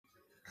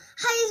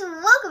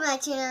guys, welcome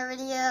back to another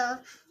video.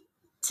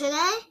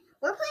 Today,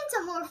 we're playing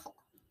some more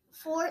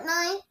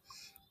Fortnite,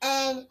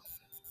 and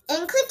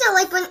click that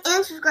like button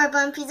and subscribe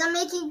button, because I'm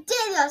making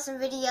daily awesome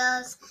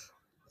videos.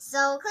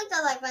 So click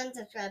that like button,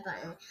 subscribe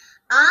button.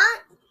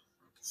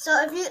 So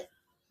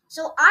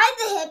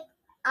I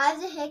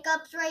have the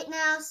hiccups right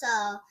now. So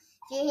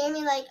if you hear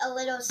me like a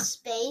little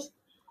space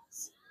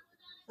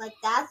like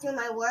that through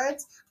my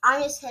words,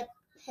 I just I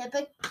have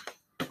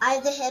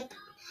the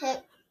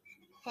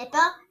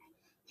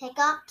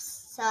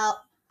hiccups.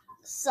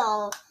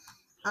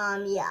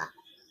 Yeah.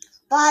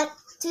 But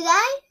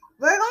today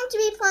we're going to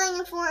be playing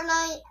in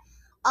Fortnite.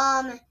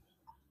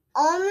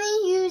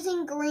 Only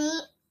using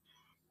green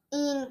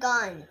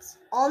guns.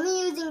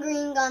 Only using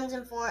green guns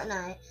in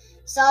Fortnite.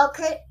 So,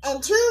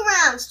 and two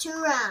rounds.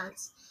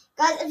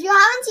 Guys, if you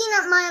haven't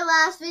seen my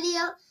last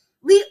video,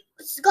 we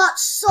got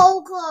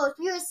so close.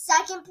 We were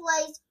second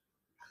place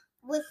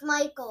with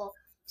Michael.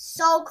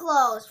 So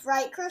close,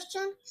 right,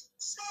 Christian?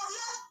 So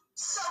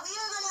we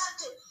are gonna have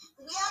to.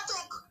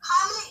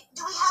 How many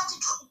do we have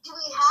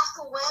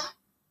to win?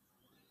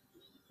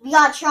 We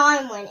gotta try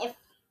and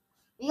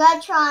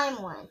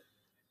win.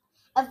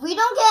 If we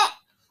don't get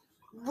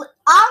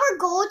our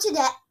goal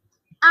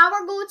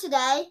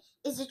today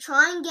is to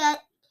try and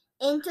get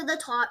into the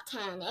top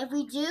 10. If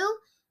we do,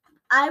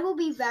 I will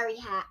be very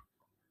happy.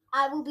 And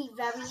I will be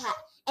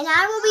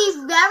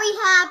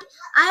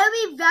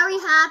very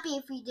happy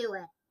if we do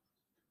it.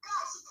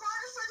 Guys,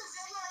 supporters for the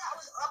video that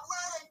was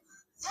uploaded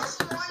this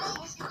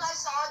morning. If you guys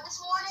saw it this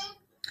morning.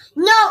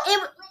 No,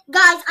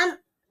 guys, I'm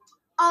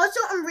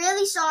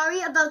really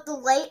sorry about the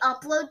late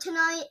upload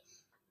tonight.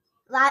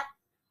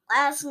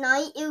 Last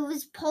night it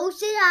was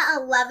posted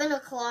at 11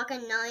 o'clock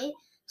at night,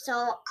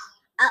 so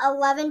at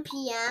 11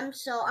 p.m.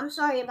 So I'm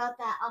sorry about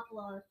that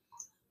upload.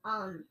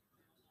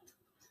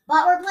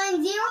 But we're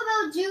playing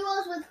zero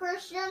duos with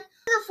Christian.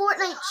 This is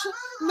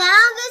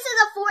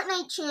a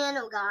Fortnite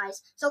channel,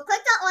 guys. So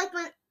click that like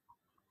button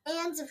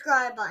and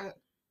subscribe button.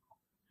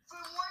 For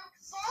more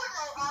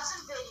Fortnite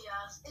awesome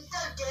videos,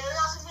 instead of daily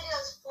awesome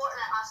videos,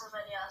 Fortnite awesome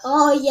videos.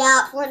 Oh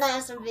yeah, Fortnite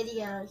awesome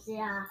videos.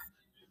 Yeah.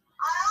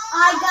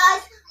 Alright,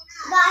 guys,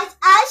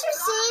 as you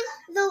seen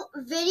the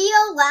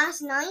video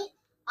last night,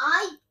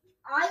 I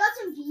got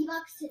some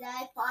V-Bucks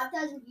today,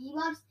 5,000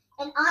 V-Bucks,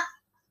 and I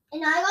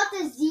got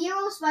the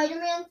Zero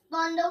Spider-Man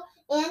bundle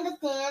and the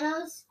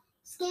Thanos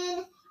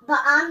skin,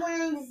 but I'm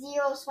wearing the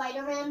Zero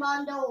Spider-Man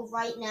bundle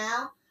right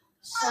now.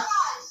 So,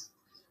 guys,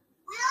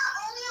 we are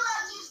only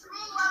allowed to use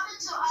green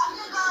weapons, so I'm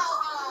gonna go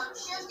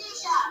Shifty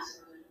Shafts.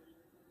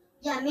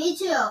 yeah, me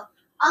too.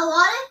 A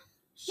lot of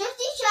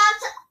Shifty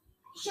Shafts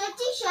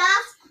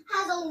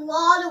has a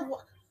lot of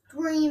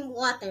green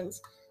weapons.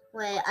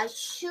 Wait,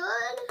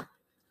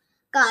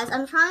 guys,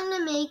 I'm trying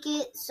to make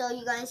it so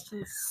you guys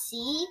can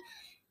see.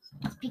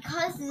 It's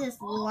because of this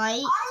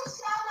light. I'm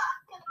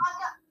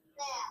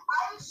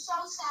so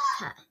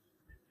sad. Okay.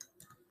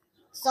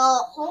 So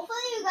hopefully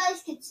you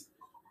guys can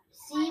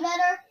see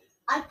better.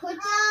 I put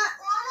down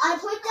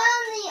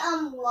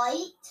the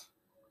light.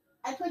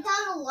 I put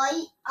down the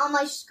light on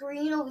my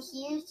screen over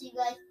here so you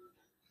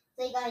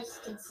guys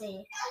can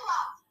see.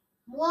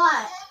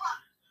 What?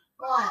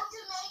 We're going to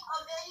make a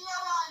video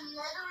on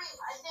literally,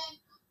 I think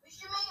we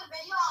should make a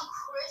video on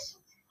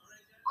Christmas,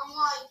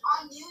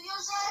 on New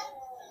Year's Day.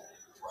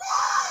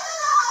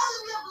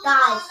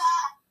 Guys,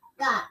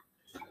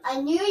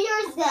 on New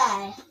Year's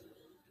Day.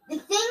 The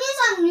thing is,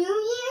 on New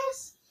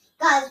Year's,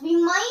 guys, we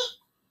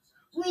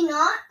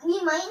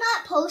might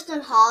not post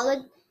on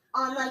holiday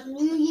on like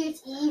New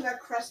Year's Eve or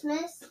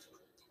Christmas.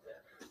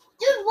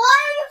 Dude, why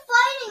are you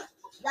fighting?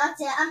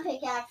 That's it. I'm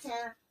pickaxing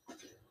her.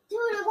 Dude,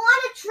 I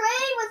want to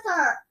trade with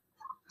her.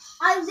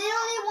 I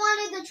literally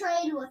wanted to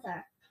trade with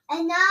her,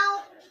 and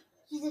now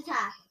she's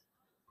attacked.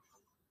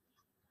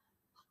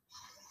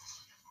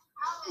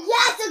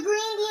 Yes, a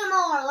green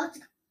DMR.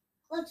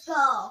 Let's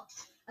go.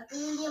 A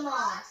green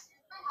DMR.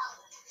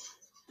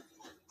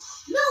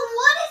 No,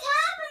 what is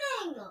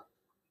happening?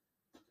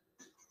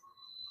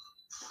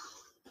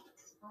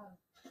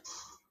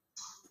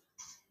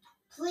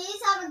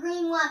 Please have a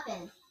green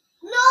weapon.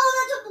 No,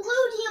 that's a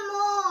blue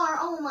DMR.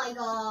 Oh my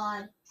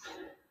god.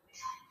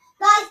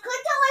 Guys,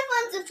 click that like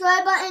button,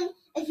 subscribe button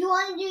if you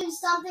want to do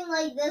something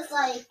like this,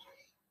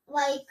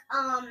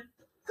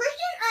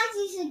 Christian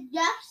actually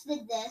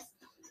suggested this.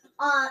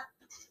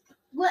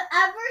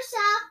 Whatever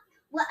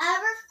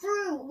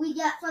fruit we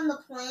get from the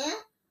plant,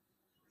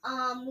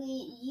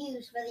 we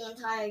use for the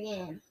entire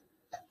game.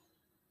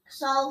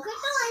 So click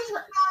the like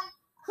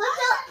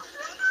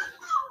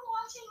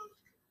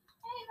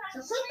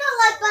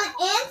button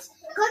and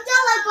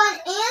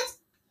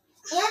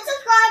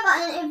subscribe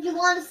button if you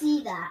want to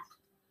see that.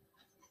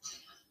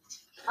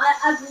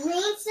 A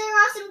green Star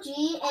SMG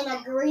and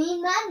a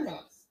green Med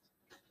Mist.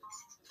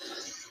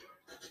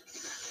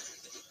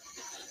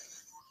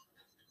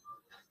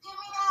 Give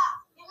me a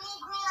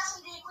green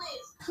SMG,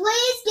 please.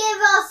 Please give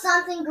us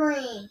something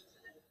green.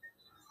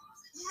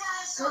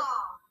 Yes.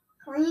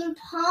 Green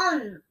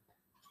pump.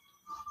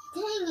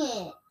 Dang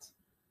it.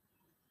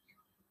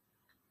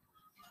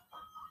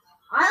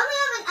 I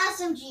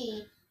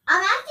SMG.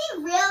 I'm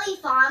actually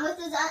really fine with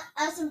this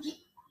SMG.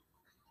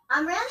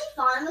 I'm really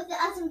fine with the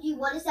SMG.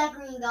 What is that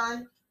green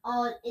gun?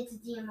 Oh, it's a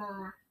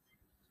DMR.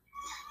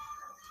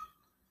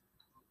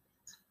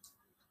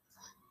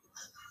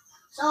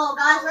 So,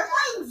 guys, we're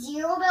playing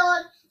Zero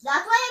build.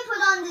 That's why I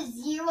put on the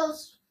Zero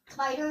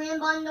Spider-Man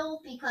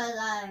bundle because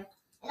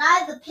and I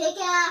have the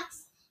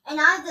pickaxe and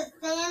I have the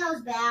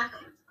Thanos back.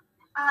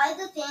 I have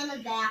the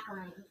Thanos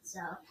backline. So.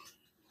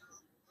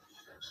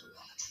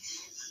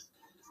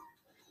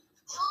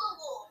 Kill the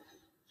wolf.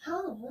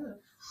 Kill the wolf.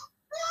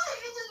 No,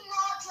 you did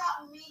not drop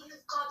me.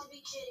 You've got to be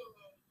kidding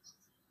me.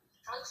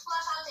 Chug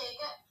splash, I'll take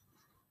it.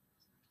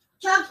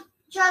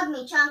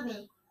 Chug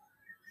me.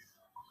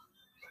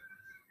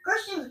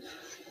 Christian.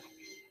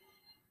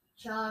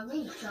 Chug me.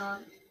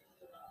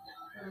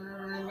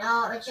 No,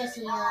 it's just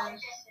healing.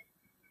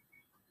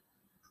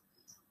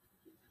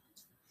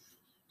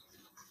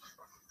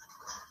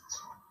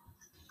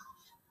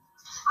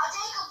 I'll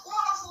take a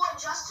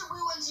 4-4 just to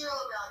ruin Zero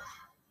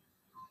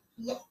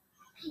build.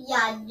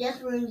 Yeah,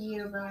 just ruined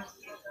Zero build.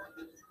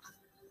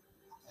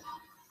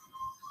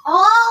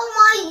 Oh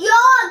my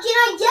god!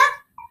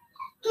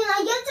 Can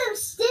I get some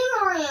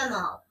stinger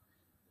ammo?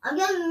 I'm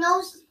getting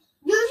no.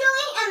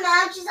 Usually in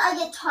matches I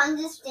get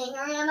tons of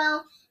stinger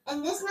ammo.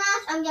 In this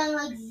match I'm getting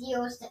like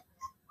zero stinger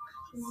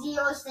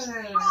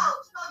ammo.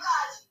 Oh, so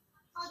guys,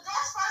 for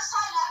this first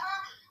time ever,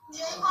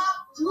 JayPopp.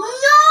 No,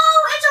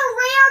 it's a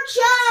rare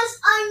chest.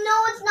 I know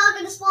it's not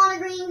gonna spawn a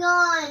green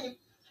gun.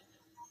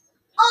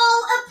 Oh,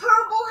 a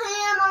purple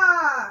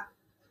hammer.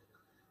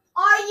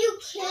 Are you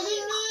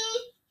kidding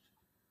me?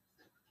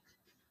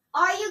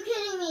 Are you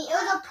kidding me? It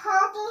was a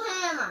purple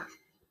hammer.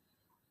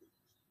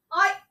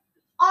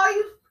 Are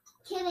you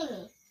kidding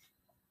me?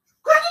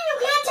 Christian, you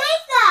can't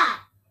take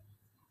that!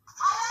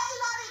 I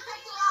accidentally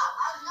picked it up.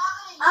 I'm not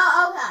gonna use it.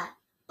 Oh, okay.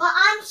 But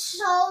I'm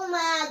so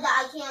mad that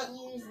I can't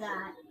use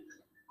that.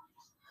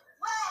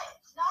 Wait,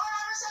 no one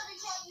ever said we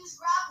can't use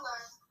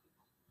grapplers.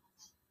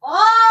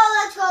 Oh,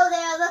 let's go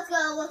there. Let's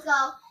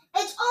go.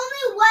 It's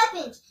only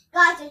weapons.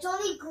 Guys, it's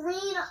only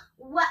green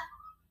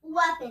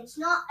weapons,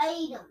 not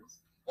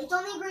items. It's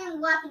only green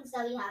weapons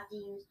that we have to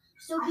use.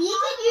 So we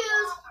can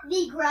use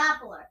the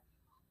grappler.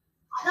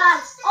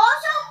 Guys,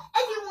 also,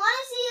 if you want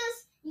to see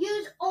us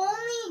use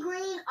only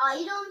green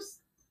items,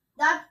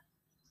 that'd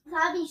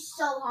be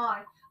so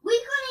hard. We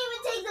couldn't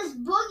even take this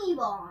boogie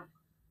bomb.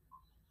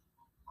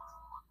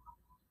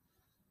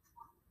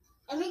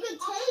 And we could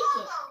take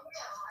it.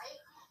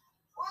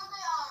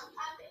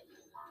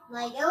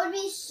 Like, it would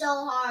be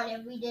so hard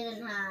if we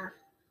didn't.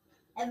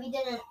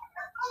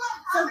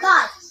 So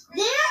guys,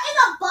 there is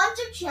a bunch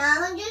of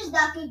challenges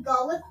that could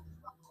go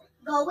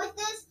with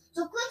this.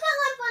 So click that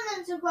like button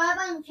and subscribe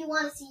button if you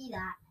want to see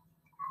that.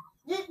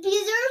 Because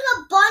there's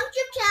a bunch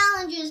of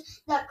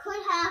challenges that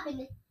could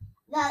happen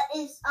that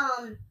is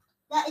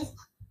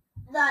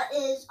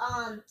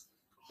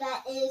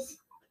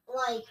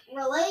like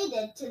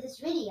related to this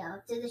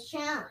video, to this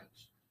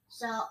challenge.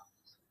 So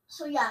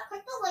yeah,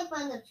 click the like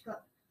button and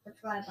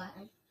subscribe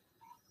button.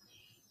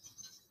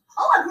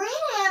 Oh, a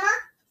green hammer.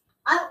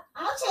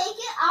 I'll take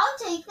it. I'll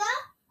take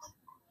that.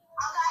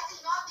 I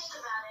did not think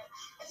about it.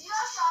 If you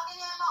have shotgun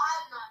ammo, I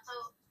have none. So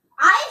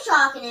I have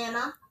shotgun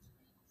ammo.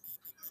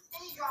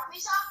 can you drop me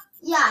some?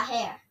 Yeah,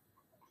 here.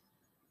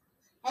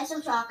 And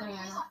some shotgun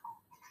ammo.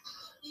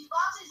 These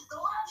boxes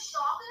don't have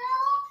shotgun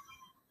ammo?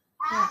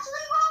 Yeah.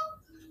 Actually, bro?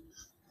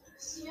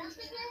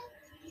 Seriously, dude?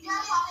 You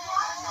got my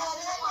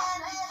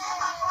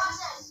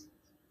process.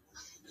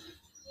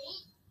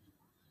 See?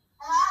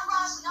 And I have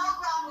lost no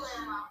grapple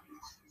ammo.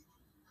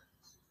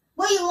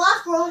 Wait, you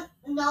lost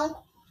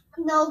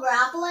no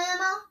grapple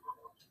ammo?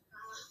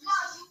 No,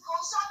 if you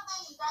pull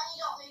something, then you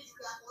don't lose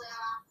grapple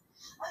ammo.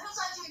 If it's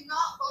like you're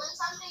not pulling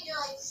something, you're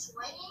like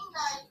swinging,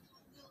 then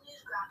you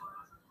lose grapple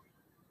ammo.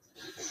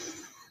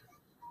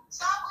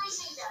 Stop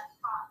wasting that.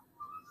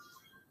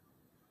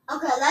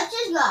 Okay, let's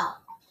just go.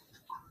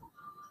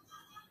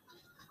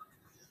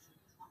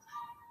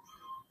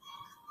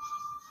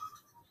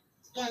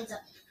 Get some.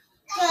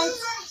 Take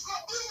these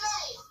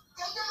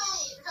minis,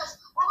 because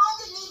we're going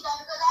to need them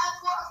because I have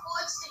 4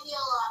 forts to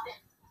heal up in.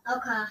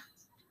 Okay.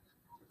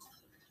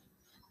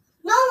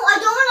 No, I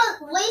don't want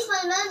to waste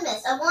my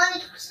members. I want to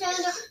stand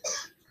there.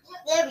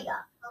 There we go.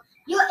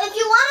 If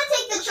you want to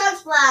take the chug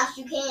splash,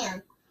 you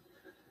can.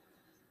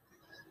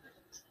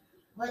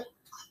 What?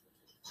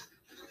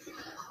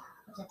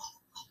 What's it?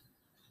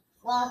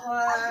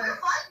 Waffle.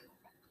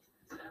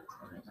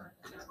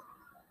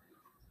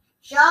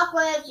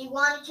 Shockwaves. You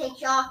want to take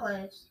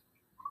shockwaves?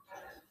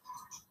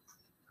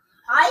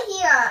 I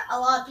hear a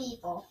lot of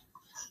people.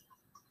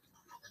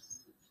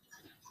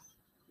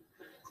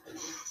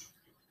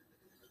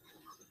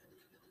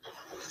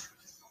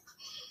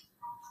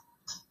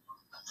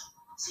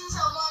 See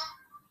someone?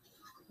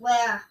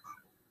 Where?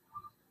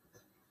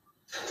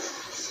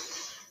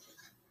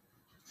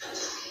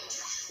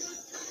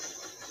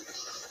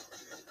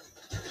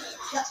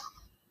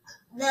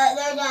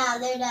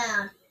 They're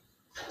down.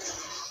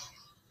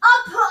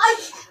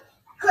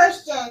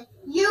 Christian,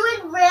 you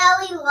would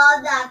really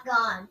love that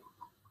gun.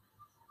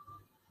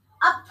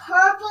 A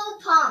purple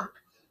pump.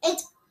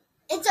 It's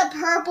a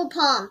purple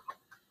pump.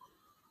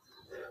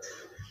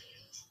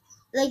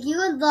 Like, you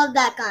would love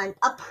that gun.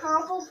 A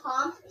purple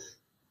pump.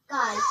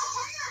 Guys.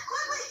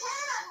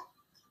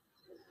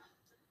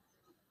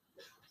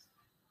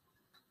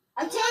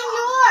 I take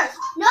yours.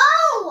 No! No!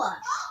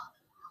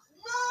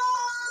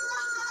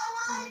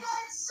 I got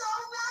it so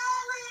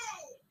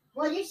badly!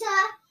 What'd you say?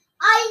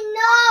 I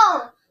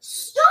know!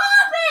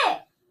 Stop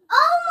it!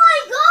 Oh my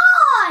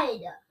god!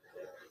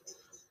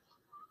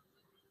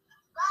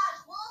 Guys,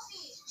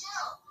 wolfies,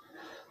 chill.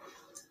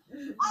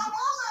 Our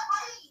wolves are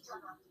fighting each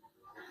other.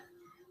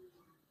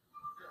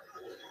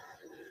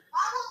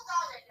 My wolf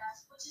died, I guess,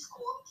 which is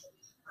cool.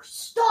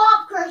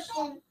 Stop,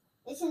 Christian.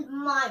 This is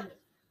mine.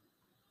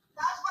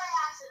 That's by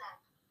accident.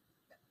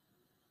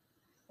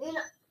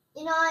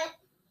 You know what?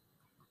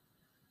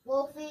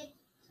 Wolfie.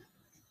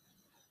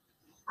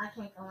 I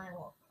can't kill my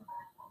wolf.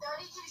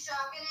 32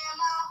 shotgun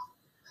ammo.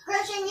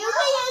 Christian, you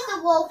can use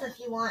the wolf if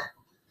you want.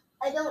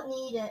 I don't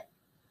need it.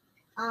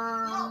 You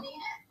don't need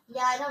it?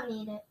 Yeah, I don't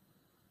need it.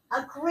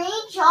 A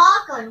green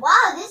shotgun.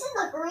 Wow, this is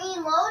a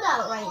green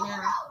loadout right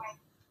now.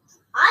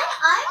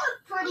 I'm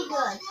pretty good.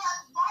 Why are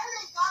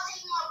they not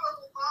taking our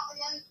purple pump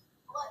again?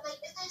 Like,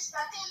 if they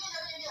spectate me,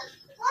 they're gonna be like,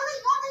 why are they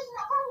not taking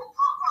our purple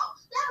pump, bro?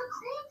 They have a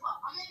green pump.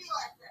 I'm gonna be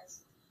like this.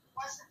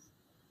 Watch this.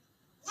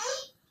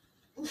 Yeet!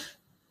 I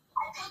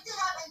picked it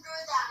up and threw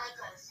it down like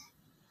this.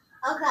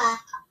 Okay.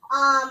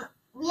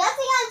 We have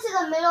to get into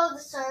the middle of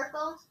the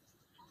circle.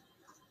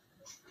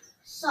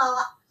 So,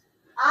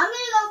 I'm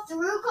gonna go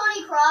through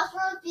Coney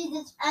Crossroads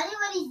because if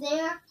anybody's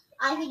there,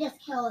 I can just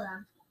kill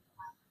them.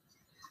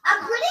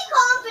 I'm pretty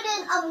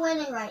confident I'm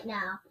winning right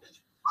now.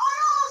 I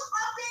almost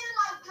upgraded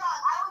my gun.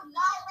 I would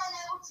not have been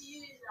able to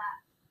use that.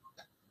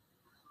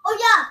 Oh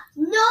yeah,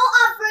 no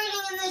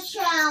upgrading in this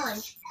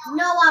challenge.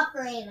 No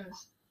upgrading.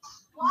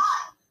 Why?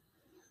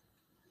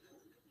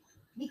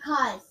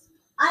 Because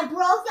I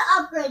broke the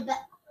upgrade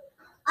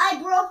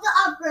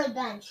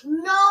bench.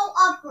 No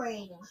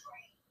upgrading.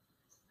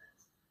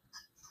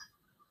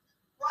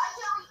 Why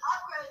can't we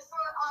upgrade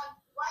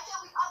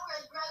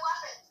gray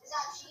weapons? Is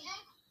that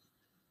cheating?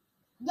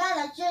 Yeah,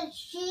 that's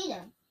just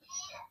cheating.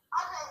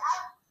 Okay,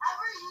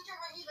 every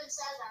YouTuber even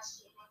says that's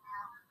cheating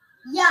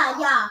now.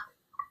 Yeah.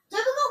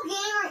 Typical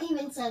gamer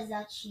even says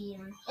that's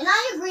cheating. And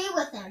I agree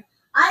with him.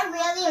 I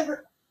really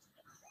agree.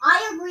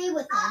 I agree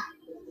with him. Oh,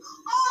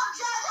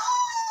 Jed!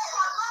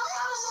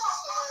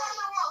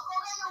 Go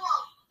get your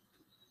wolf!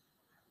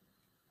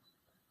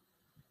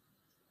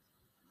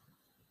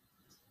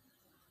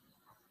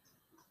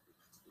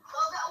 Go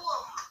get a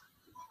wolf!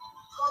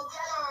 Go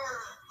get her!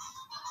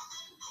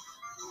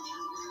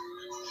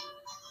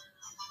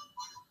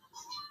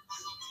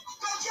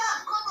 Hey, Jed,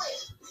 quickly!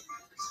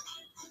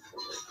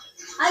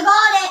 I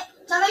got it.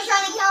 Somebody's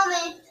trying to kill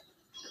me.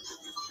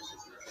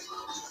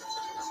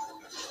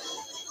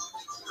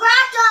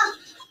 Cracked him.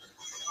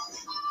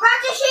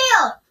 Cracked his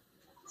shield.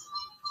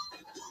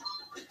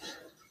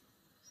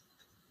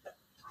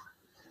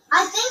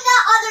 I think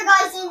that other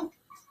guy's in.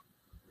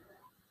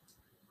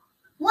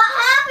 What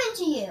happened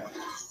to you?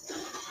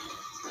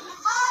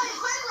 Follow me,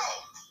 quickly!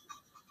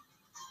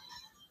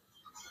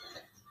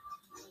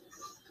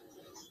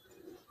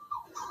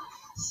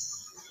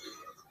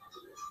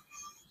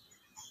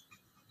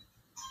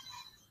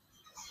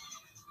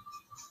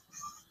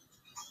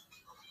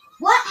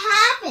 What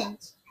happened?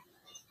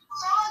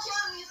 Someone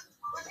killed me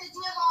with the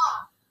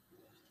DMR.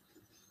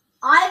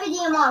 I have a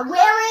DMR.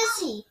 Where is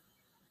he?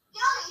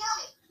 Heal me!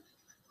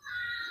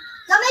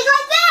 Somebody's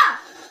right there.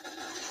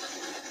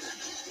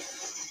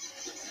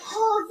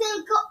 Oh,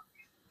 thank God.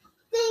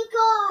 Thank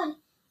God.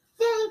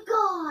 Thank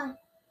God.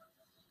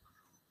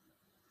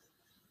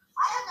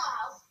 I have no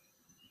health.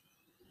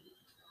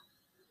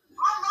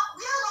 We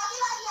are lucky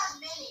that he has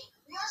minis.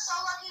 We are so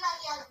lucky that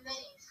he has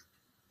minis.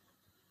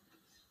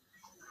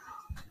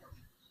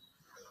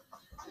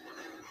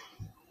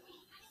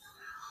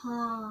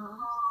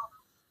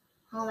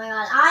 Oh my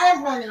God. I have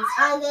minis.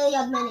 I literally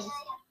have minis.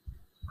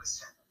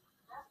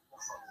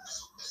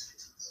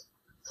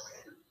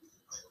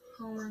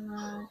 Oh my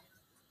God.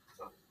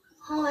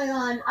 Oh my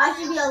God. I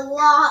should be a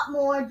lot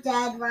more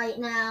dead right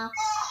now.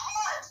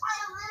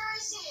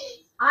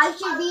 I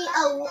should be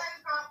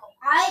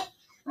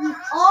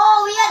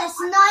Oh, he had a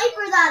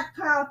sniper that's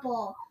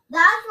purple.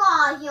 That's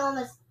why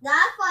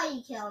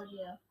he killed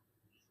you.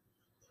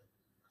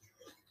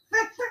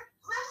 Frick.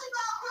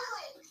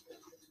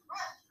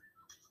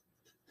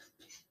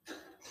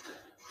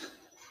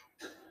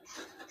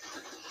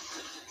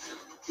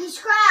 He's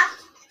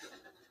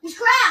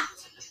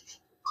cracked.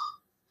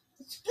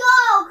 Let's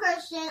go,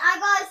 Christian. I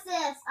got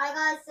assist.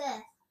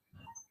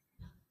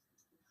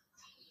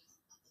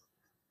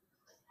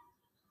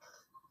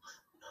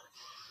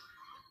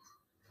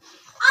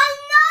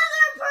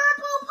 Another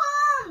purple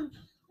pump.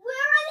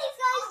 Where are these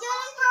guys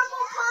getting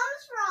purple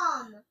pumps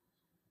from?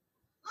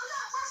 Look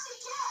at Rusty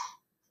Kid.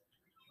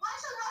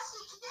 What's a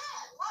Rusty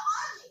Kid? What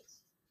are these?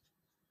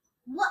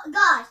 What,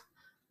 guys?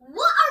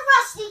 What are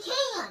rusty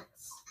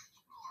cans?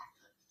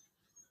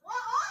 What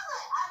are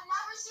they? I've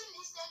never seen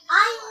these things.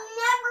 I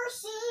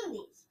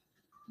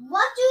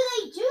What do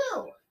they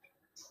do?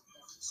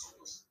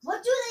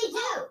 What do they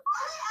do?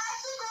 Are they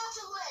actually going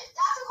to win?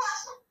 That's the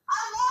question. I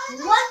wanted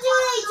to What do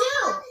they so do?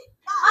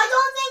 bad. I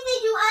don't think they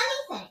do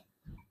anything.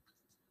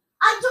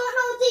 I don't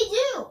know what they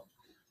do.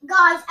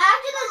 Guys,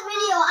 after this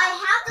video, I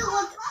have to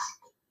look.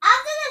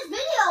 After this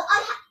video,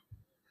 I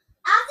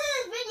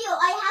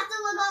have to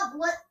look up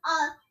what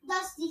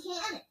Dusty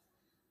Can is.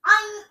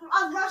 I'm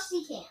a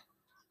Rusty Can.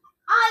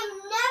 I've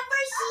never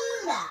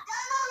seen that.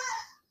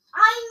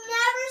 I've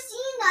never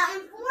seen that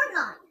in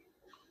Fortnite.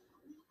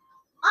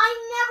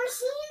 I've never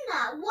seen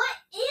that. What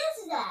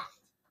is that?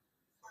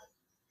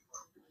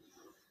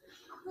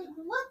 Like,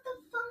 what the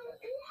fuck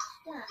is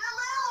that?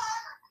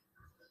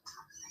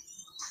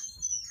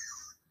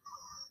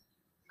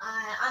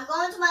 Alright, I'm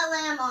going to my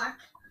landmark.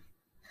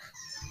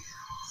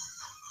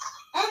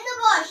 In the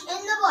bush,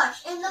 in the bush,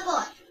 in the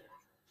bush.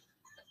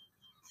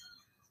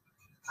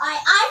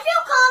 Alright, I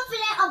feel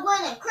confident of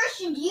winning.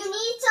 Christian, do you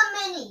need some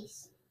minis?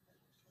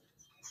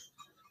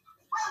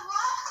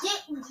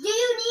 Do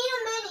you need a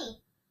mini?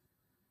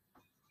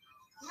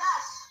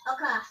 Yes.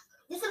 Okay.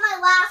 This is my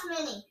last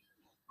mini.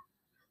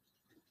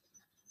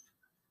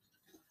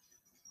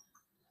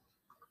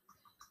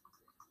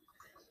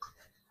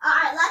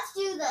 Alright, let's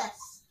do this.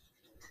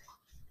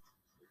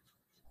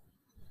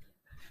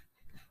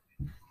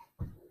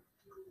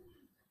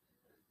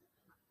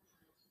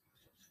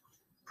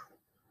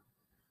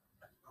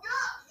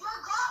 Your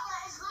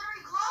gauntlet is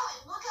literally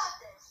glowing. Look at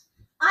this.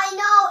 I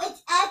know,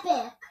 it's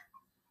epic.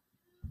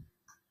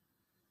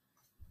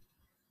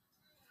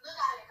 Look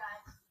at it,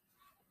 guys.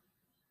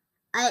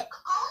 I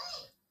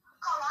Colony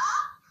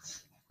collapse.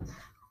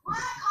 We're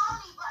at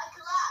colony, but it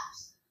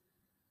collapsed.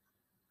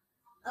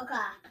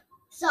 Okay.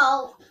 So,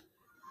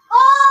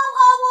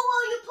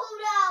 oh, you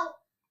pulled out.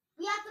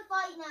 We have to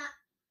fight now.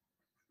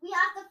 We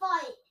have to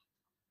fight.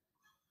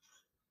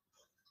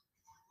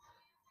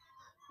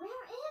 Where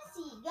is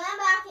he? Get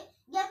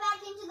back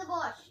into the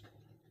bush.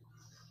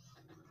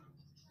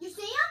 You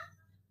see him?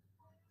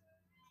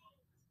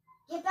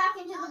 Get back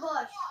into the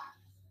bush.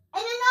 In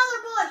another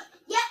bush.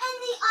 Get in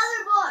the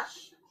other bush.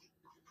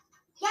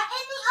 Get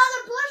in the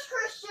other bush,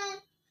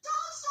 Christian.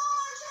 Don't stall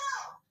our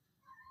kill.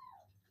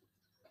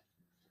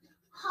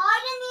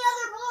 Hide in the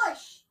other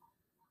bush.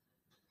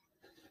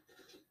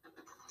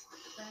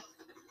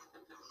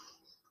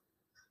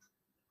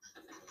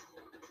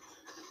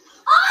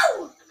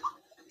 Oh!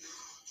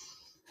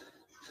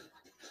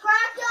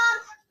 Cracked him.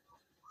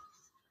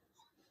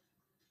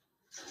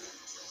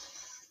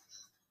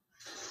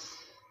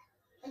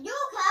 Are you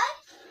okay?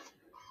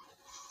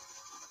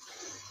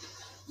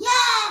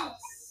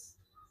 Yes!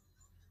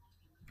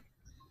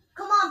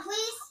 Come on,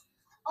 please.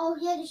 Oh,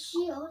 he had a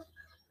shield.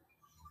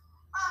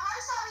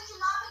 First time we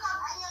cannot pick up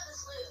any of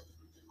this loot.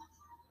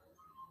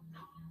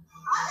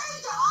 I'll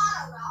take the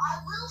auto, though.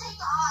 I will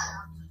take the auto.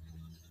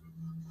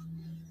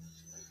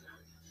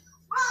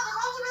 Bro,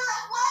 they're going to be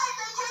like, why are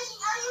they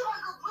taking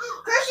anyone to loot?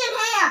 Christian,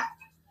 here.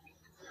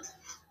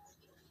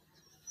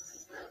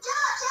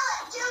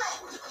 Kill it.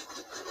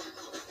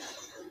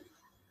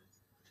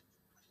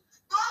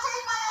 Don't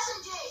take my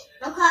SMG.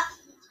 Okay.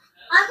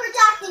 I'm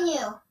protecting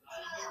you.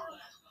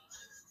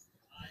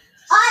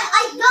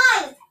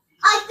 Guys,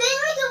 I think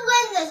we can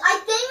win this.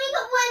 I think we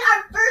can win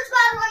our first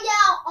battle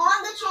royale on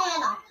the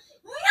channel.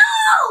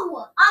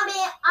 No!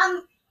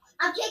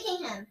 I'm kicking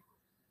him.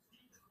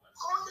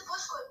 Go in the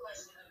bush quickly.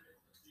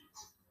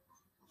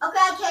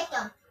 Okay, I kicked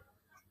him.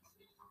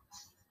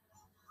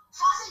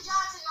 Chauncey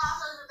Johnson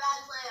also is a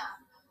bad player.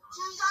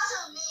 He's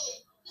also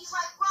mean. He's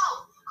like,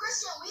 bro,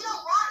 Christian, we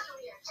don't want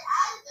you here. Get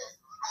out of this.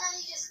 And then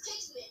he just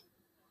kicks me.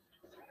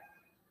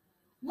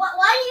 Why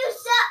do you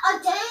set a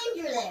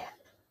danger there?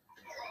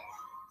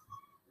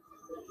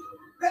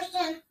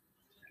 Christian.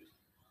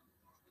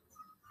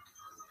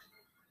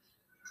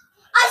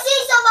 I see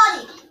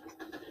somebody.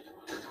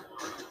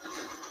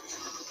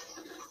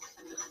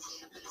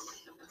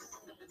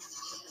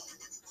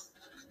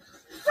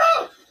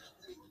 Frank.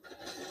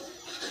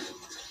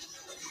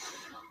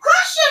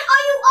 Christian,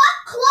 are you up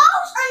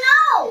close or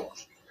no?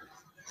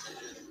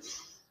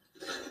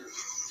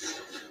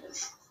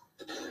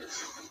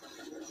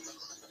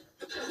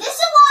 This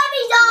is why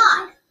we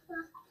die.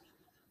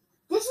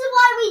 This is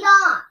why we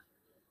die.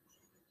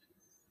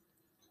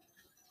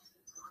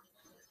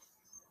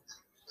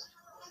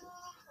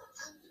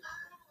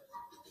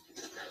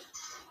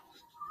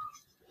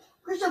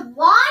 Christian,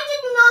 why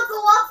did you not go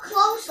up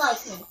close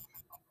like me?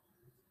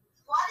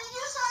 What did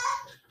you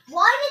say?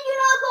 Why did you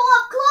not go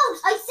up close?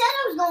 I said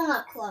I was going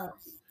up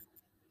close.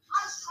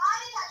 I was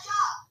trying to catch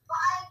up, but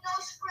I had no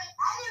sprint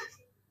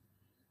energy.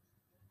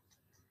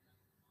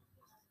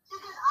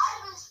 Because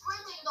I've been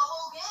sprinting the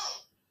whole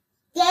game.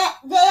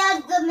 They are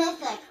the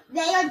mythic.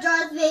 They are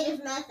Darth Vader's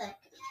mythic.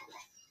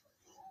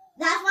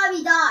 That's why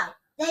we died.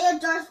 They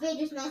are Darth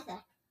Vader's mythic.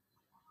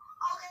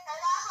 Okay, that's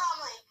what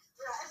I'm like.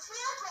 If we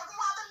had broken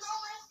weapons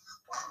only,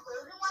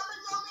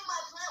 my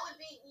plant would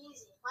be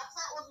easy. My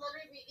plant would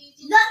literally be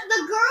easy.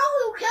 The girl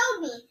who killed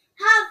me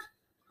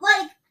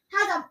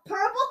has a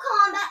purple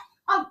combat,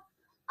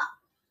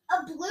 a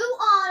blue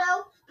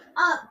auto,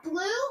 a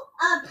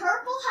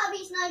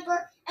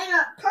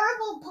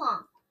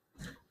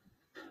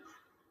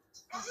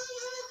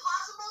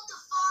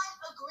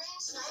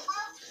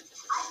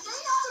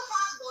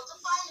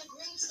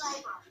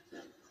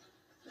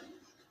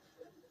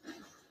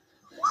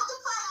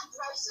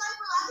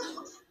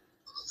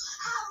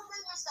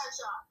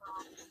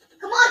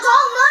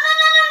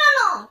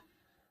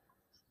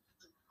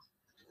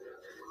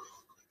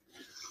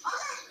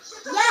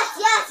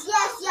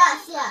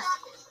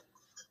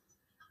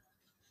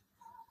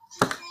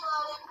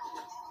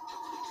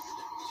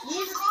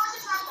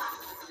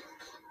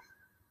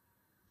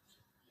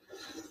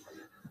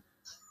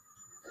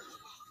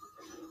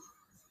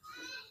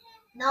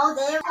No,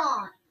 they're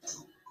not.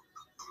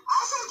 I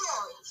say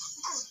daily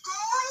because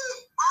daily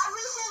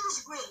everything is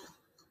green.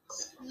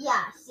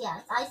 Yes,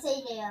 I say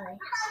daily.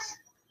 Because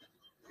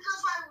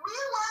when we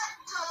went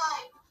to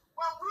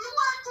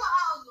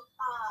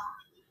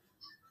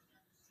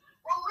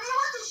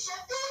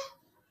Shifty,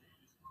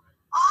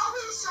 all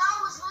we saw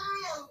was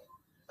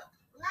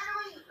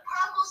literally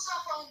purple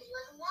stuff only.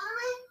 Like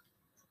literally,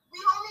 we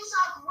only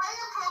saw gray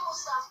and purple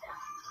stuff there.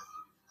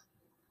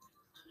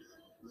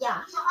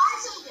 Yeah. So I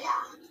say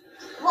yeah.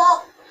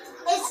 Well,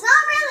 it's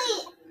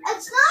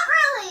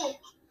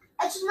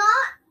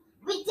not.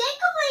 We did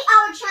complete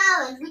our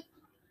challenge.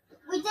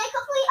 We did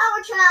complete our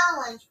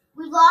challenge.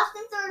 We lost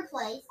in 3rd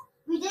place.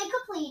 We did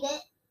complete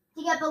it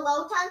to get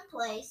below 10th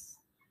place.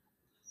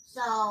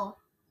 So.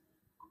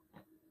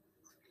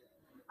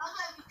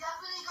 Okay, we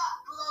definitely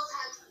got below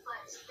 10th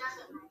place.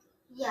 Definitely.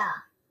 Yeah.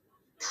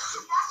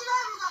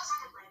 Yesterday we got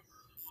 2nd place.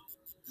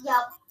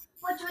 Yep.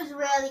 Which was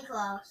really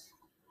close.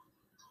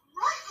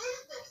 What is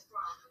this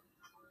from?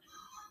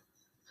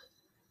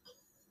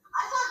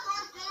 I thought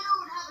Darth Vader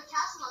would have a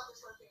castle at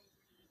this location.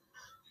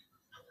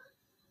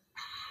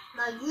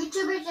 No,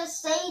 YouTubers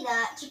just say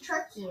that to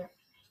trick you.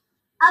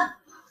 A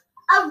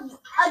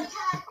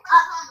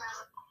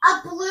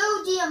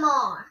blue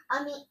DMR.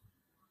 I mean,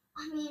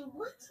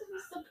 what is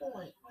the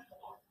point?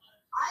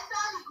 I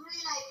found a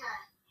green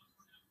icon.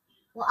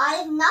 Well, I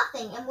have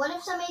nothing. And what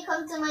if somebody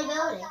comes to my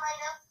building? And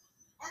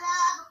I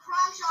have a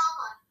prime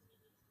shotgun.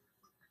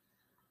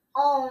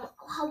 Oh,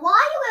 why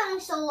are you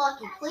getting so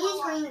lucky?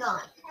 Please, green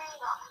gun.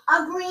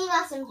 A green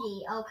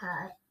SMG.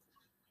 Okay.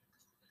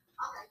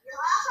 Okay, your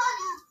last time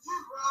you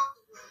rocked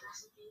the green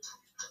SMG.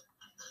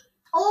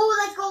 Oh,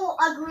 let's go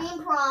a green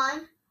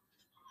prime.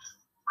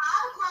 I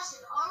have a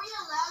question. Are we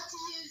allowed to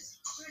use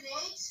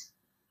grenades?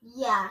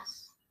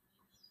 Yes.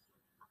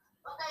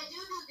 But they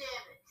do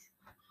damage.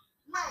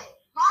 Wait,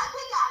 my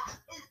pickaxe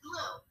is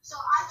blue, so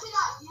I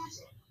cannot use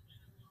it.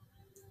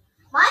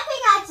 My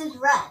pickaxe is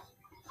red.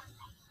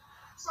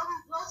 So we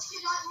both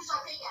cannot use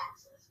our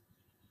pickaxes.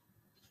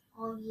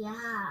 Oh,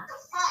 yeah. The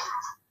fight.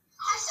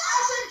 I said,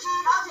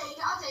 I'll take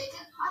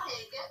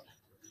it.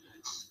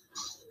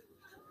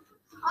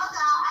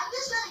 Okay, I'm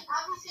just letting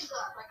everything go.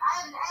 Like,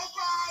 I have an AK,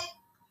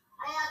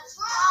 I have this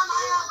bomb,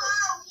 I have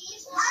a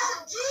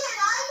SMG, and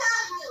I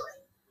got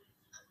healing.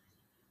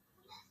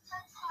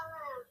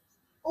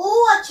 Oh,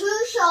 a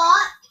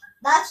 2-shot.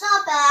 That's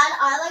not bad.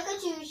 I like a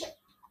 2-shot.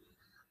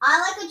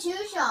 I'll take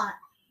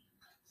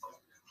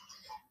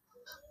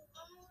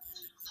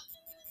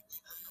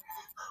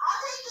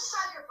the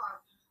striker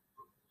part.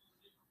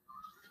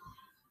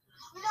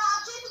 You know,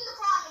 I'm keeping the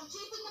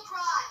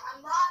prime.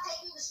 I'm not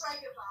taking the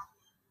striker part.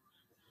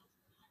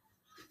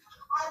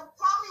 I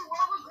probably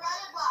will regret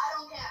it, but I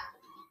don't care.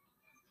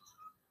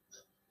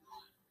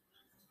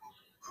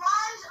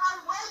 Primes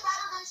are way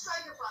better than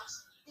striker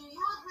parts. Do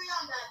you agree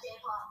on that,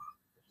 JayPopp?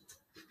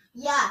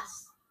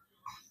 Yes.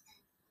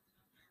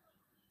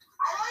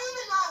 I don't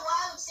even know why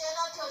I would say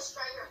that to a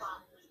striker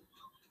part.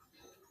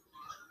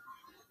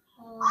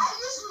 I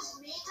just was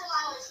mean to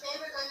my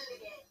favorite gun in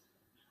the game.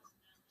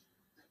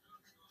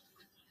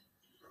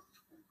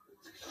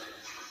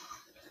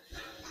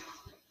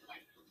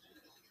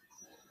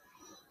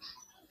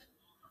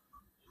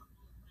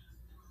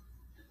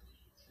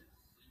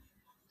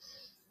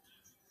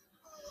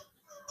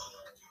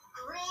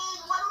 Green,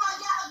 what do I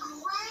get? A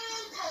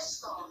green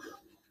pistol.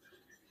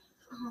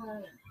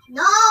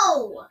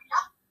 No!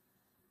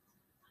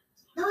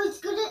 No, it's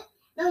gonna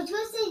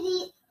say the...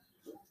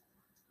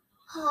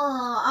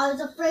 Oh, I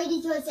was afraid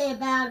he's gonna say a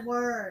bad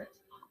word.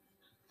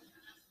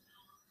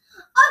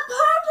 A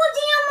purple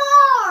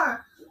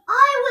DMR!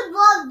 I would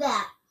love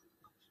that.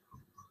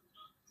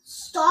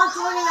 Stop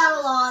joining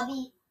our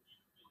lobby.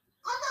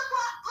 Put the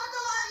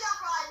lobby on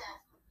private.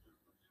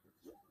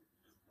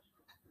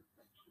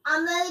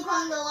 I'm really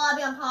putting the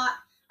lobby on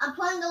I'm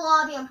putting the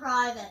lobby on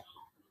private.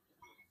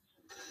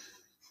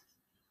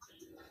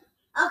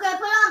 Okay,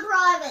 put it on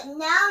private.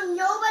 Now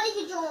nobody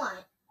can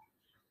join.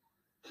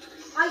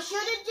 I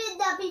should have did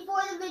that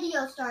before the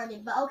video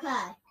started, but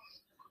okay.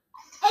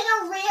 And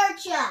a rare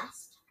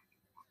chest.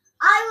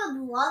 I would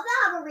love to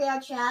have a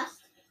rare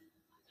chest.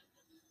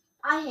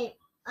 I hate.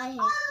 I found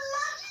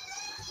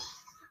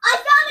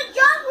a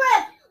junk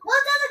rift.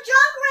 What does a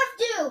junk rift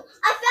do?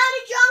 I found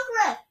a junk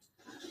rift.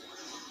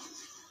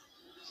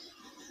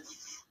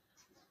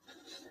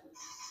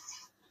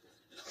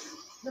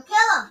 You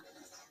kill him.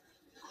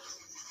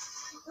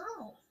 No.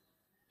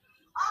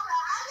 Okay,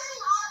 I'm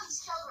getting all these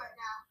kills right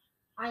now.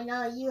 I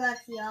know, you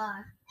actually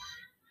are.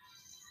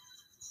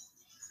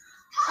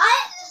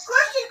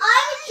 Christian, I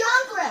have a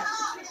junk rift.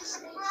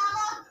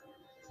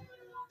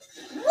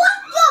 What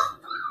the?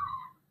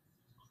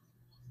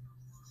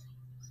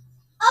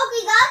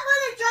 Okay, that's what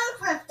a junk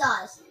rift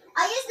does.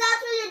 I guess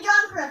that's what a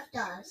junk rift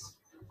does.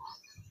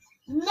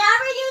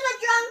 Never use a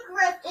junk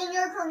rift in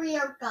your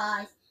career,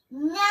 guys.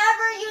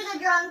 Never use a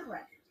junk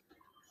rift.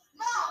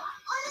 No,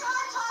 put it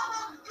on top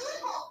of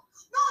people.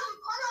 No, you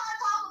put it on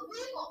top of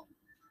people.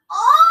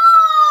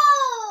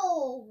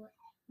 Oh!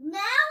 Now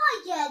I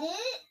get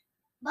it.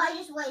 but I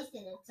just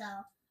wasted it, so.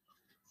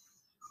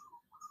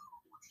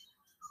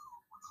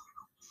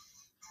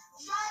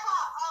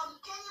 JayPopp,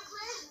 can you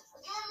please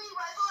give me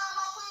rifle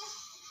ammo, please?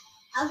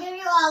 I'll give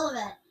you all of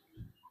it.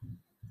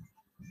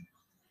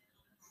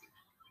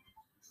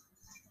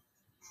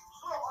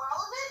 Bro,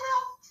 all of it, bro?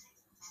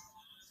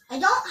 I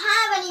don't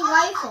have any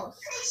rifles.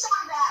 Take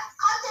some back.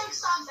 I'll take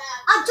some back.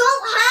 I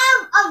don't have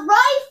a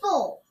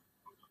rifle.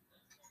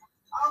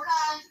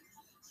 Okay.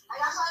 I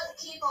guess I'll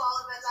keep all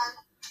of it then.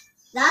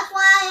 That's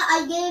why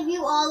I gave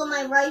you all of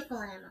my rifle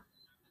ammo.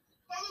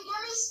 Can you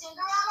give me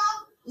stinger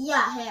ammo?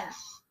 Yeah, here.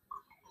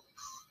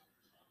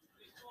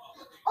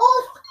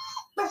 Oh,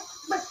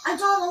 I don't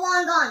have a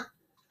long gun.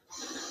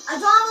 I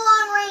don't have a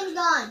long range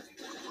gun.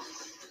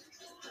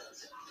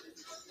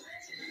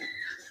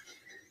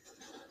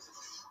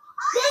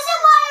 This is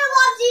why I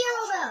love Zero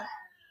Build.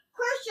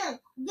 Christian,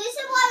 this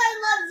is why I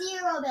love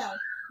Zero Build.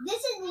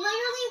 This is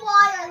literally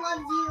why I love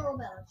Zero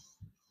Build.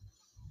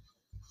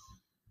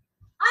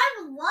 I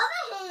would love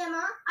a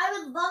hammer. I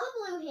would love a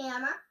blue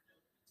hammer.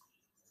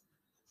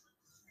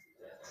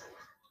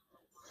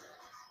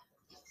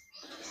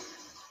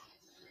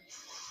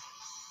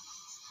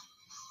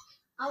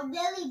 I would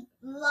really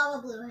love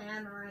a blue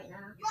hammer right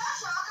now. You have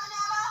shotgun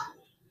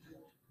ammo?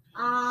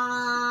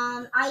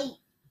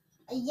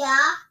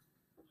 Yeah.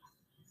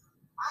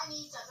 I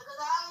need some because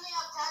I only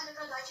have 10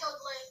 because I killed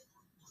Lee.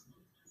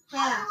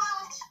 Here. Everyone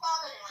with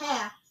shotgun ammo.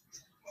 Here.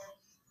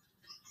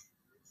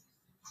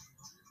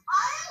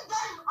 I am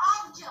getting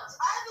all kills.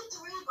 I have a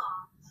 3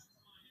 bomb.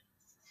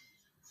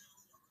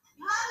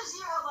 You have a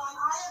 0 bomb. I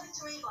have a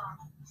 3 bomb.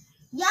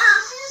 Yeah,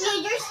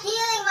 dude, you're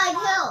stealing my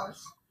kills.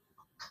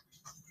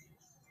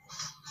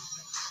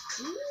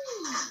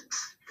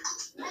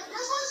 If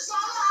this was solo,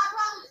 I'd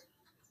probably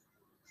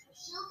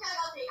shoot it.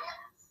 I'll take it.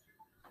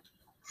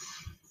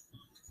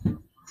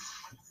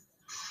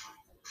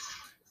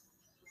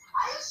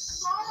 I have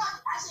so much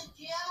SMG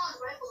ammo and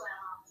rifle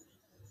ammo.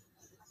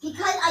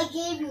 Because I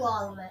gave you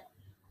all of it.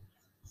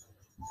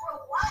 For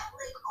what?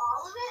 Like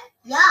all of it?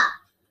 Yeah.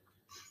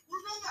 You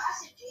made your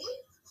SMG?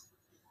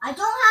 I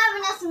don't have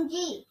an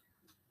SMG.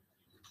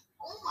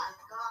 Oh my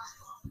gosh.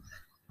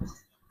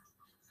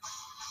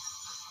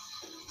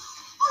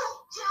 Oh,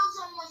 kill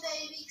someone,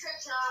 baby. Trick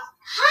shot.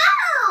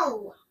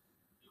 How?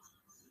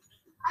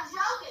 I'm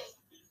joking.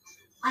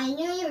 I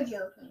knew you were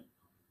joking.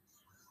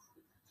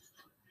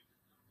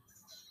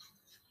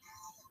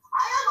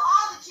 I have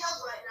all the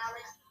kills right now.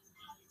 Like,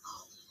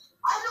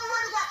 I don't know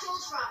where to get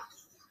kills from.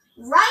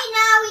 Right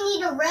now we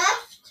need a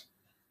rift.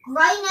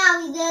 Right now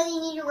we really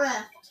need a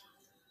rift.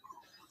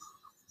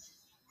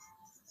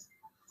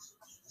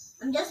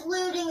 I'm just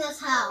looting this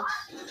house.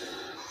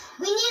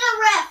 We need a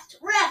rift.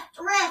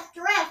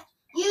 Rift.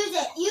 Use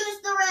it. Use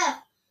the rift.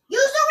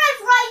 Use the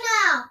rift right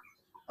now.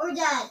 Or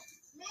dead.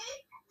 Me?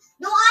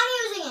 No, I'm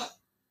using it.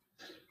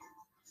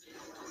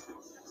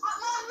 My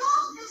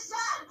wolf is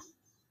dead.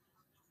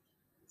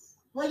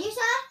 What'd you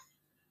say?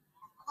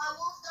 My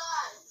wolf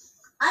died.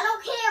 I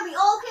don't care. We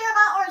all care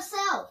about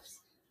ourselves.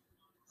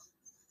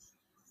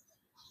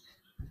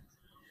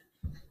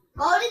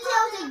 Go to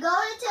Tilted.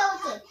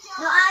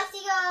 No, I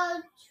see go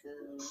to...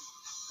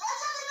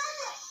 That's how they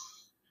make it.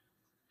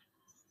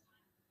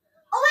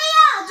 Oh,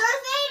 yeah.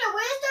 Darth Vader.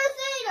 Where's Darth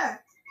Vader?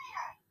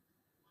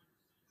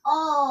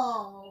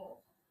 Oh.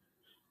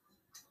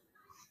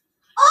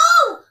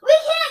 Oh, we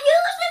can't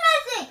use the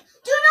mythic.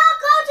 Do not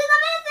go to the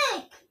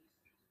mythic.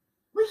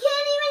 We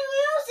can't even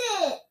use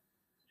it.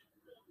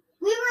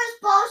 We were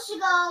supposed to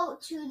go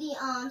to the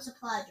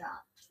supply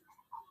drop.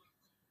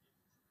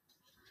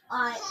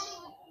 Alright.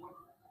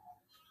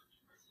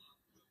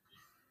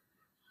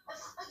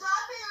 If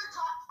Darth Vader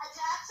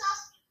attacks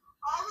us,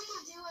 all we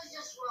can do is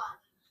just run.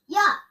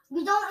 Yeah,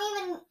 we can't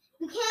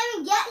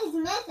even get his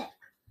mythic,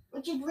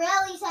 which is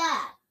really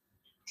sad.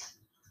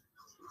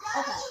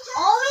 Okay.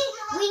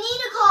 We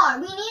need a car.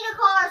 We need a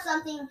car or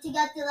something to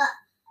get to the...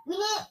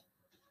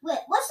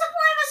 Wait, what's the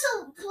point of a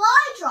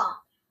supply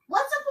drop?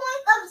 What's the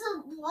point of a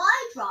supply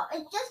drop?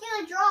 It's just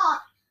gonna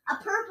drop a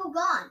purple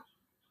gun.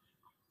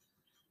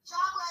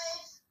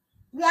 Shockwaves.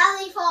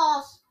 Reality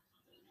falls.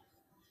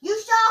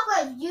 Use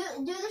shockwaves.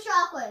 Do the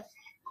shockwaves.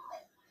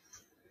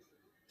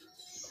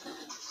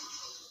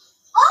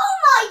 Oh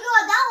my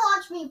god, that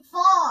launched me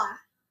far.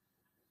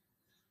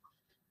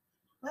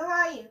 Where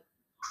are you?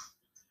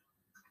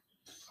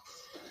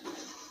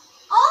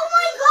 Oh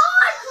my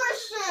god,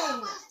 Christian!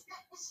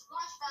 It's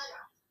much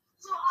better.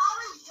 So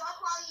always jump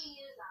while you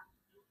use them.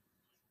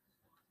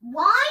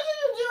 Why do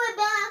you do it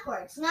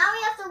backwards? Now we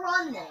have to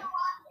run there.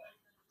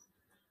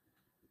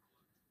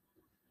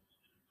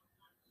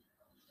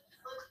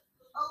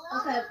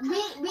 Okay,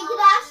 we could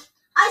ask.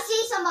 I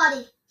see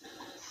somebody.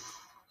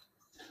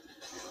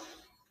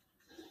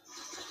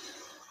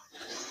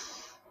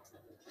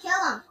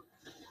 Kill him.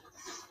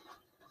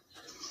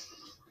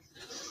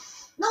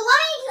 No, let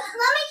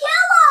me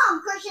kill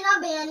him, Christian.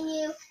 I'm banning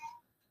you.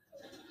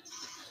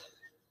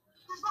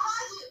 He's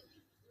behind you.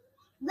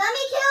 Let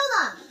me kill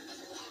them.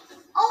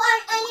 Oh,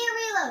 I need to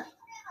reload.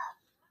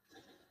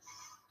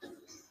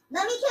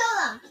 Let me kill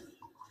them.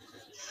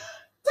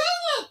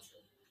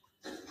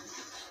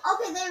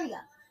 Okay, there we go.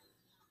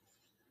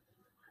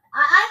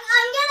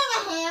 I'm getting a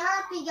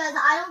hammer because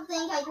I don't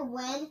think I can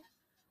win.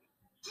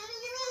 Can you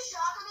give me a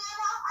shotgun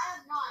ammo? I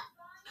have none.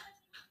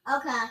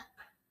 Okay.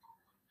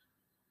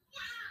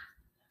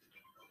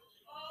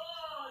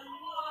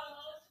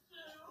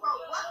 Bro,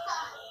 what the?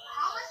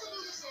 How much did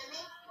you just hit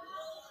me?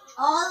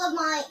 All of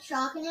my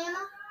shotgun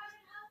ammo?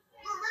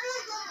 You're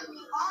literally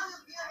giving me all of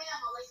your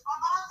ammo, like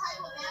all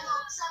type of ammo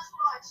except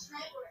for a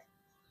sniper.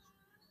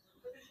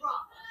 Bro,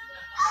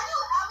 I do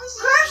every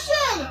single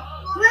Christian!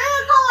 Bring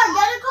a car!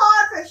 Get a car,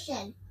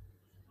 Christian!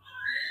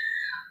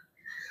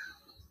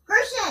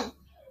 Christian!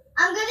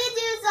 I'm gonna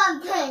do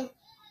something!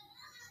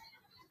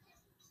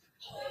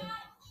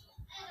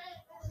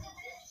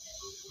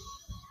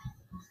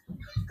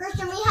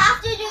 Christian, we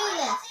have to do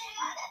this!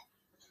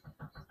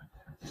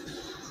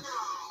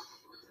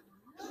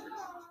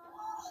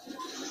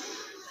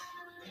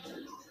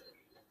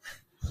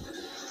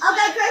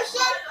 Okay,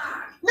 Christian?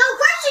 No,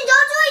 Christian,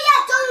 don't do it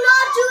yet! Do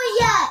not do it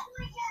yet!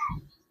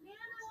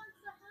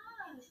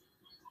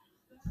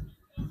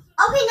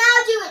 Okay, now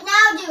do it,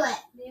 now do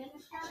it!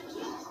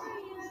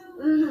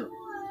 Mm-hmm.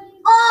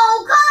 Oh,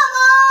 come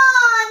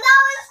on!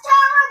 That was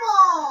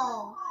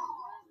terrible!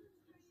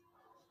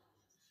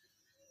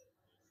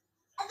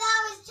 That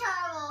was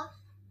terrible.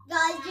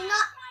 Guys,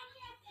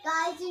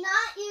 do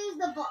not use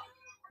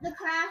the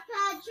crash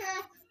pad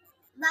trick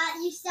that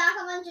you stack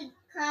a bunch of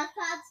crash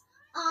pads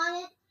on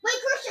it.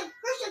 Wait, Christian,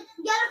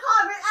 get a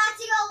car. We're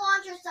actually gonna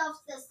launch ourselves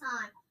this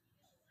time.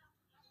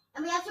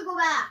 And we have to go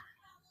back.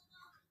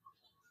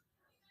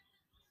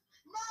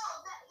 No,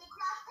 the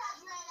crash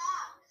pads ran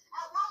out.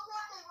 At one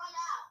point they run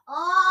out.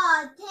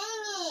 Oh,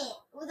 dang it.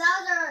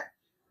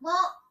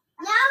 Well,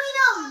 now we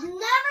know.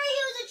 Never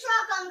use a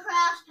truck on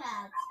crash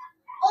pads.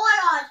 Oh my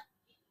gosh.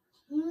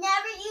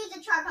 Never use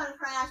a truck on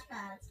crash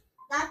pads.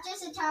 That's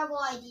just a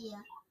terrible idea.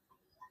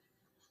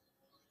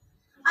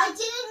 I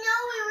didn't know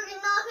we were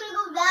not going to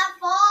go that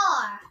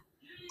far.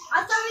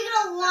 I thought we were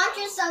going to launch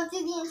ourselves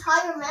through the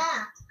entire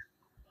map.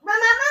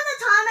 Remember the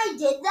time I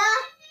did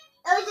that?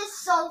 It was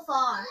just so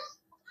far.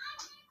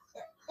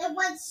 It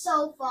went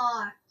so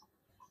far.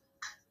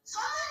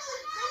 Someone's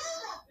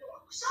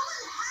invisible.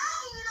 Someone's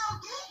hacking in our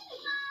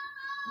game.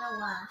 No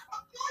way. A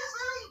boy's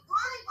literally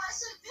burning, but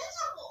it's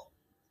invisible.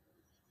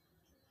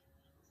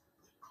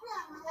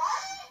 What?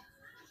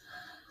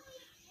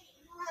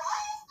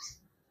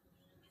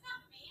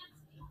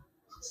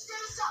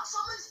 Stay stuck.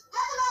 Someone's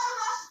get them out of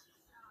us.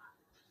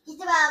 Get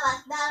the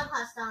battle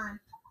pass on.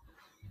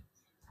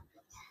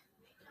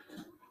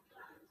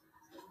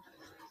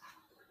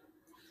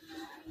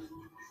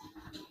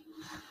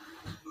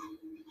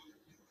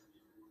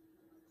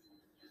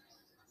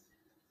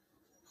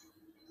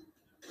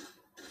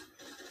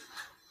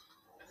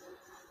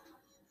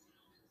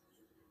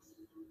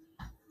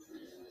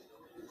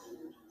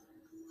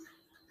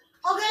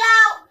 Oh, get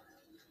out!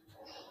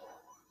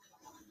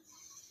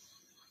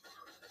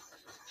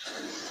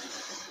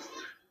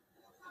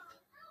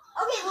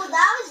 Okay, well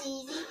that was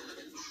easy.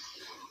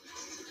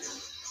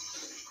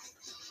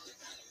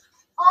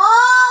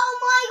 Oh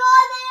my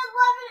god,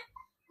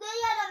 they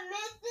had a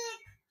mythic.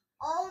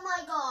 Oh my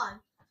god.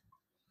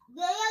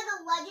 They had the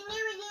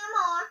legendary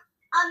DMR,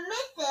 a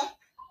mythic.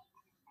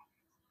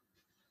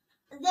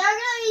 They're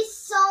gonna be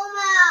so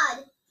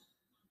mad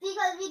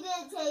because we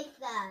didn't take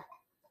that.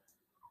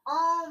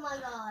 Oh my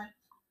god.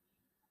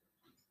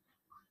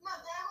 No,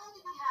 they're going to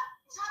be happy.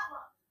 Is that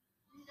what?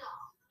 No.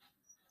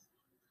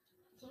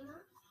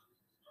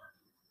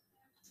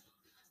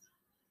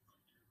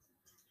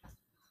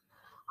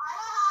 I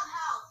don't have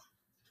health.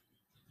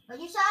 What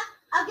you say?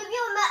 I'll give you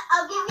a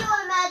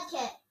med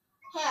kit.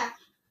 Here.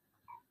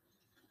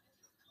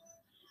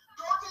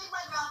 Don't take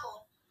my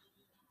grapple.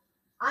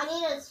 I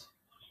need a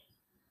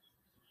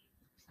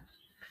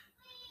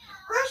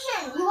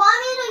Christian, you want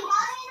me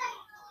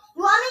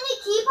to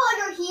keep all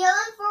your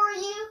healing for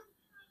you?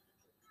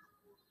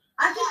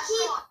 I can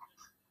keep. Sure.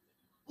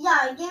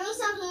 Yeah, give me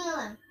some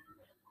healing.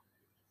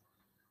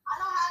 I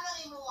don't have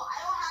any more.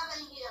 I don't have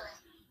any healing.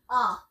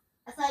 Oh,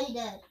 I thought you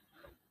did.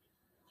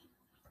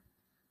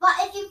 But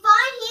if you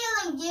find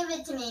healing, give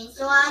it to me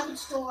so I can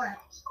store it.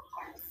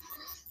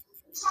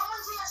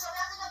 Someone's here, so we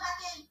have to get back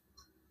in.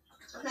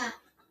 Okay.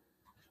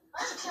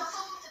 Let's kill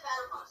someone with the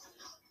battle bus.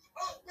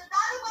 Hey, the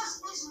battle bus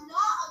is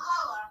not a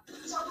color,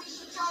 so we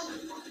should kill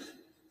people.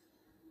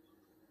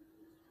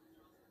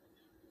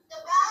 The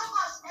battle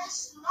bus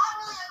is not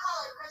really a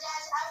color because it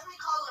has every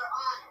color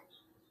on it.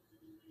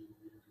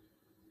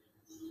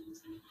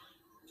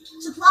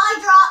 Supply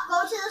drop.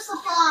 Go to the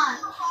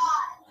supply.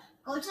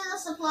 Go to the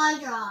supply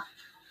drop.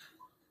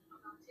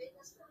 Take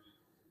this one.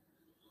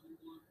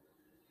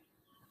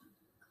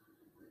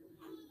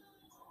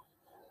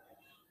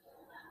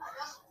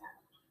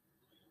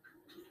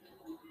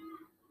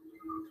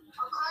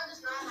 A car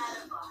does not have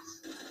a bus.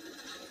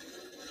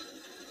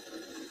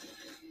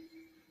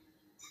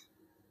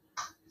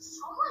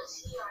 Someone's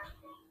here, I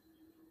think.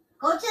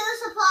 Go to the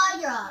supply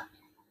drop.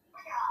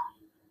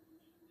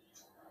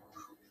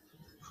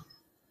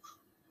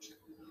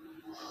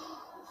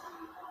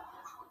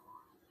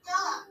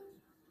 Kill him.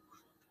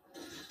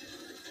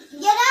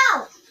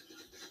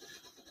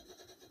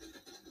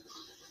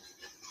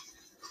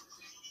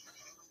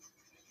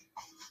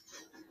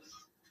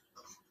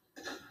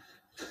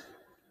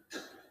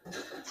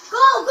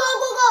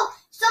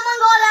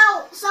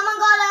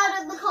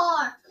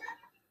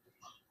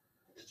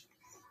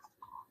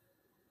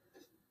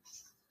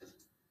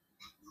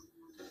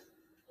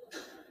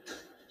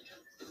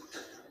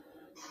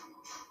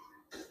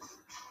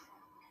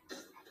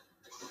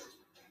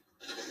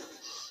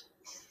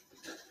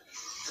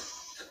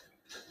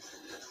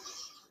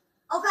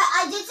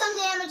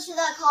 damage to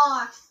that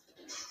car.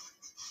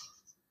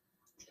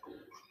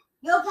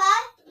 You okay?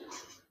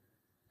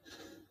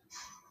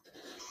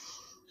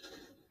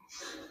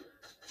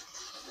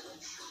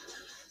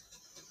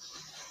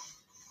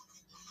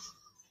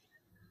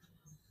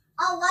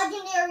 A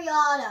legendary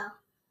auto.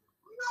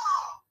 No!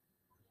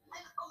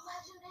 Like a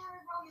legendary,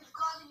 bro? You've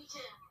got to be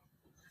kidding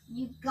me.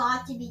 You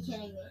got to be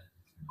kidding me.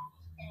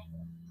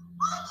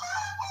 I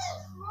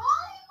can't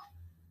right?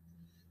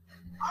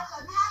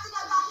 Okay, we have to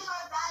get back in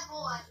our bad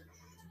boy.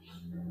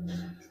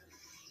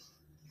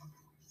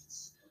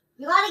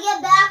 You gotta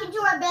get back into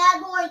a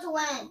bad boy to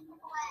win.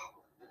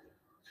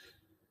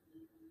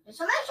 There's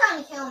somebody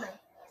trying to kill me.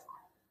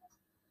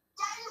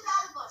 Get in the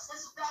battle bus.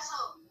 That's the best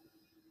hope.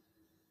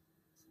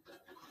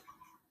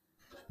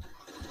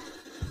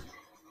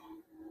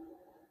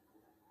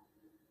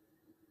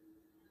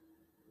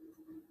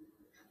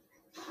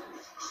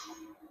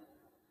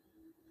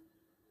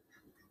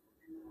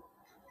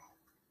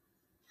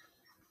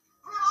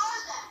 Where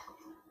are they?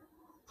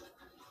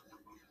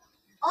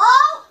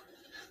 Oh!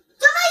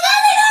 Somebody's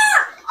in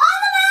there! On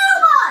the battle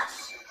bus!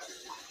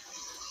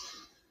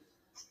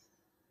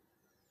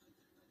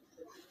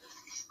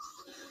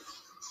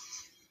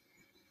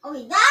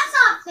 Okay, that's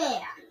not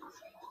fair.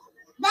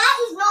 That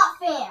is not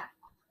fair.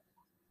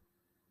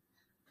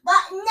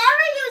 But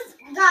never use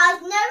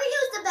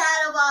the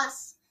battle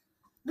bus.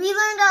 We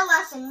learned our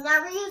lesson.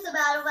 Never use the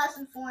battle bus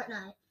in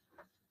Fortnite.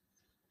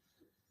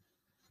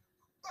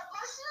 The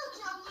person who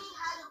killed me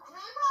had a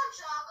green prime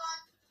shotgun,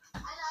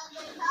 and then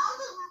they found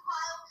the loot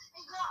pile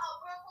and got a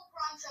purple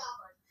prime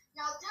shotgun.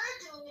 Now they're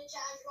doing a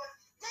challenge where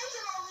they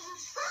can only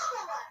use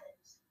purple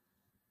weapons.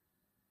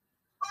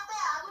 But they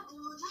have a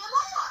blue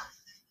DMR.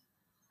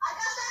 I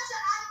guess that's the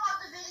end of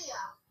the video.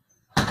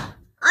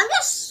 I'm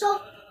just so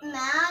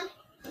mad.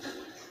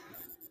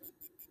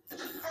 At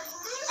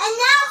least And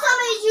now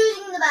somebody's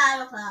using the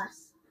battle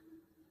bus.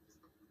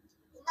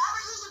 never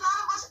use the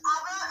battle bus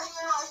ever in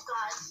your life,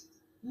 guys.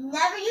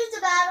 Never use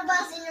the battle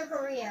bus in your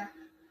career.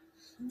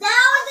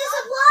 That was the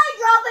supply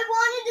drop I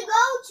wanted to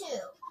go to.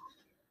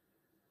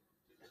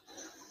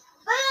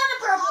 But I had a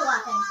purple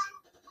weapon.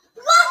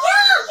 Well,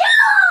 kill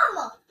him!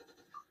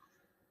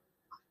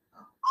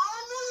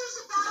 Only use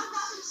the battle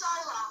bus in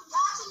solo.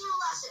 That's a new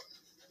lesson.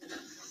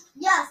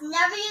 Yes,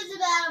 never use the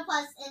battle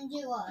bus in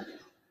duo.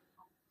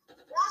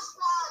 Or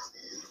squad.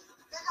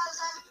 Because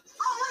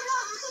oh wait no,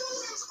 you can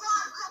use it in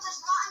squad because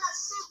there's not enough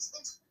seats.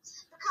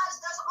 Because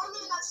there's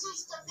only enough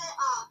seats to fit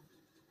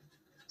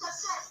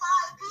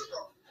 5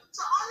 people.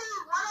 So only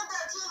one of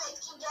their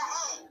teammates can get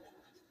in.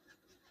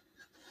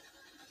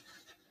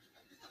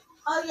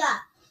 Oh yeah.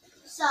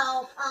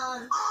 So,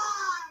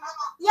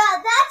 yeah,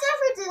 that's it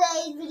for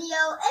today's video.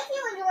 If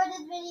you enjoyed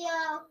this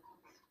video,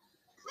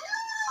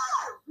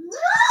 no!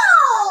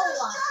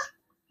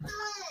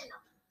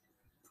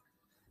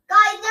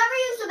 Guys, never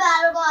use the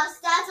battle bus.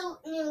 That's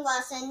a new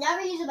lesson.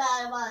 Never use a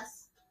battle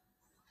bus.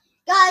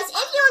 Guys,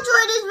 if you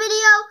enjoyed this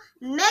video,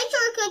 make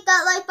sure to click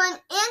that like button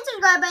and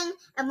subscribe button,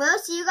 and we'll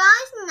see you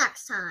guys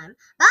next time.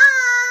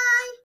 Bye!